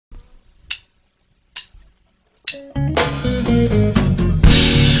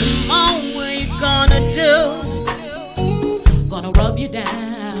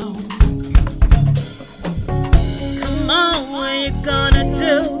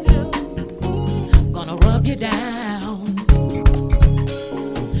you down.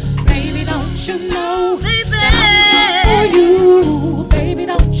 Baby, don't you know that I'm for you? Baby,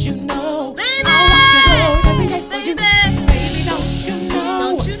 don't you know I'll rock your world every day for you? Baby, don't you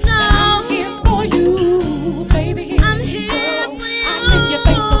know that I'm here for you? Baby, I'm here for you. I'm in your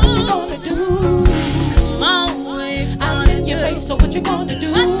face, so what you gonna do? Come on, I'm in your face, so what you gonna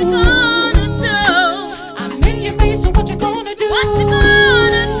do? what you gonna do? I'm in your face, so what you gonna do? What you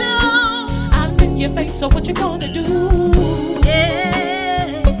gonna do? I'm in your face, so what you gonna do?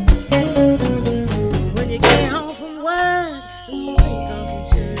 Yeah. When you get home from work, take off your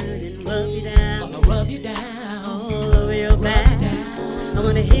shirt and rub you down. Gonna rub you down All over your back. I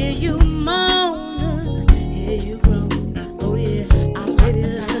wanna hear you moan, hear you groan. Oh yeah, I like the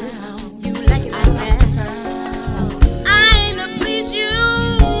sound. you like it I like like the that. sound. I ain't gonna please you.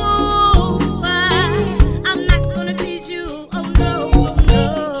 I'm not gonna please you. Oh no, oh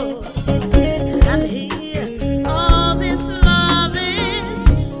no. I'm here. All this love is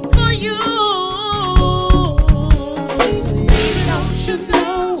for you. Baby, don't you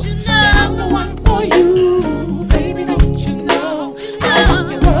know that I'm the one for you? Baby, don't you know I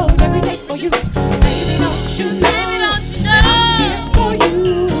rock your world every day for you? Baby, don't you know that I'm here for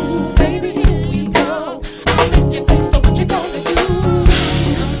you? Baby, here we go. I'm in your face, so what you gonna do?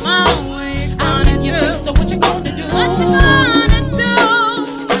 Come on, I'm in your face, so what you gonna do? what you gonna do?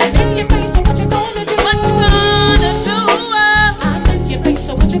 I'm in your face, so what you gonna do? What you gonna do? I'm in your face,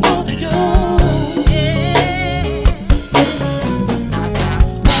 so what you gonna do? Yeah. I got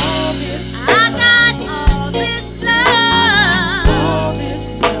all this I got all this love all this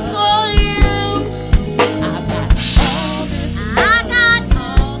love. for you. I got all this I got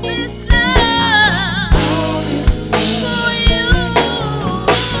all this love all this for you.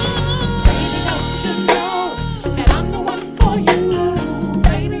 Baby, don't you know that I'm the one for you?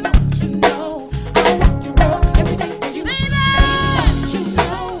 Baby, don't you know I'll rock your world every day for you? Baby, don't you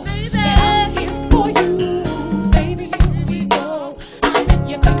know that I'm here for you? Baby, here we go. I'm in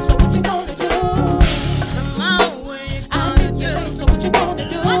your face, so what you gonna do? Come on, where you I'm gonna in your do? face, so what you gonna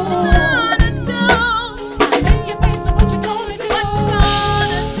do? What